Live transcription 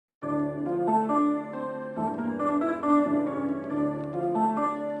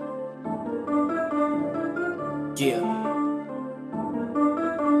Yeah.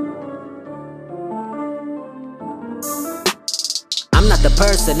 I'm not the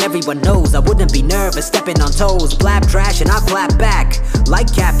person everyone knows. I wouldn't be nervous stepping on toes. Blab trash and I clap back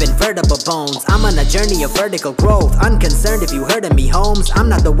like cappin, vertebral bones. I'm on a journey of vertical growth. Unconcerned if you heard of me, Holmes. I'm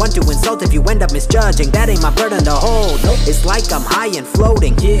not the one to insult if you end up misjudging. That ain't my burden to hold. It's like I'm high and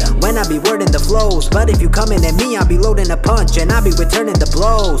floating when I be wording the flows. But if you coming at me, I'll be loading a punch and I'll be returning the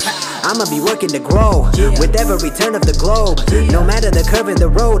blows. I'ma be working to grow with every turn of the globe. No matter the curve in the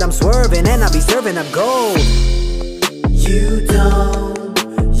road, I'm swerving and I'll be serving up gold. You don't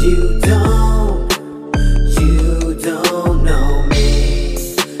know me.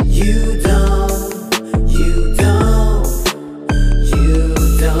 You don't know.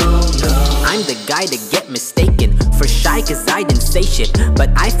 I'm the guy to get mistaken for shy cause I didn't say shit, but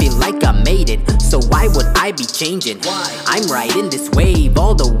I feel like I made it, so why would I be changing? I'm riding this wave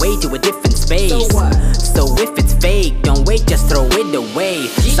all the way to a different space. So if it's fake, don't wait, just throw it away.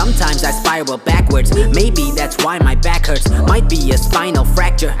 Sometimes I spiral backwards, maybe that's why my back hurts. Might be a spinal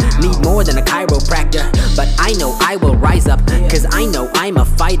fracture, need more than a chiropractor. But I know I will rise up, cause I know I'm a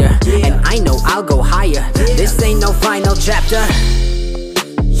fighter, and I know I'll go higher. This ain't no final chapter.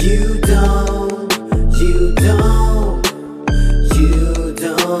 You don't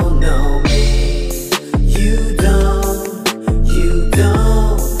know me. You don't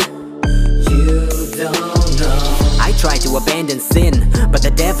know. I tried to abandon sin, but the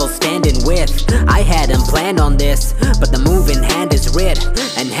devil's standing with. I hadn't planned on this, but the moving hand is writ,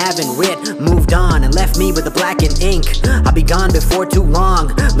 and having writ moved on and left me with the blackened ink. I'll be gone before too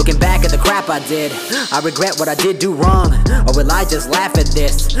long, looking back at the crap I did. I regret what I did do wrong, or will I just laugh at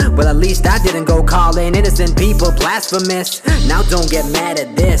this? Well, at least I didn't go calling innocent people blasphemous. Now don't get mad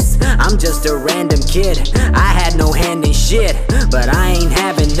at this, I'm just a random kid. I had no hand in shit, but I ain't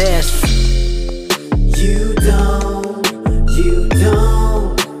having this.